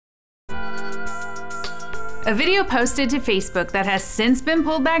A video posted to Facebook that has since been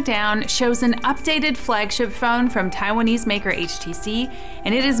pulled back down shows an updated flagship phone from Taiwanese maker HTC,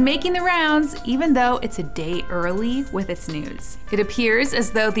 and it is making the rounds even though it's a day early with its news. It appears as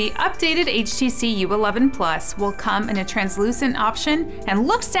though the updated HTC U11 Plus will come in a translucent option and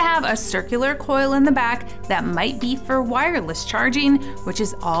looks to have a circular coil in the back that might be for wireless charging, which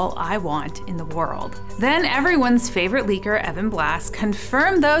is all I want in the world. Then everyone's favorite leaker, Evan Blass,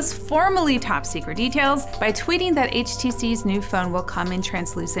 confirmed those formerly top secret details by tweeting that HTC's new phone will come in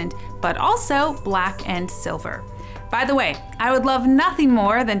translucent, but also black and silver. By the way, I would love nothing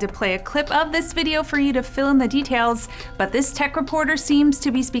more than to play a clip of this video for you to fill in the details, but this tech reporter seems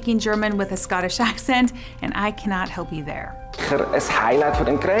to be speaking German with a Scottish accent, and I cannot help you there.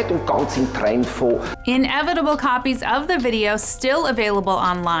 Inevitable copies of the video still available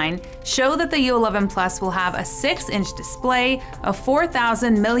online show that the U11 Plus will have a 6-inch display, a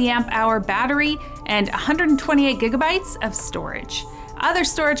 4,000 mAh battery, and 128 gigabytes of storage. Other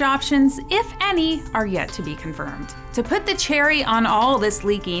storage options, if any, are yet to be confirmed. To put the cherry on all this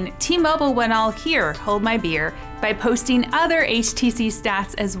leaking, T-Mobile went all here, hold my beer, by posting other HTC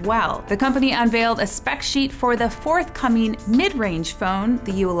stats as well. The company unveiled a spec sheet for the forthcoming mid-range phone,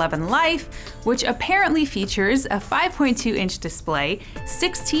 the U11 Life, which apparently features a 5.2-inch display,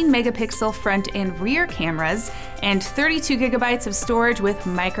 16-megapixel front and rear cameras, and 32 gigabytes of storage with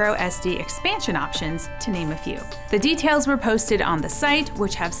micro SD expansion options, to name a few. The details were posted on the site,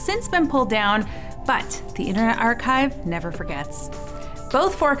 which have since been pulled down, but the Internet Archive never forgets.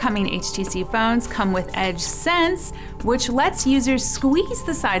 Both forthcoming HTC phones come with Edge Sense, which lets users squeeze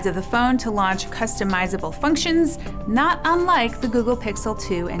the sides of the phone to launch customizable functions, not unlike the Google Pixel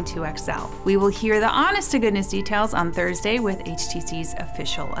 2 and 2 XL. We will hear the honest-to-goodness details on Thursday with HTC's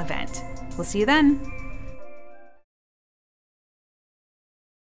official event. We'll see you then.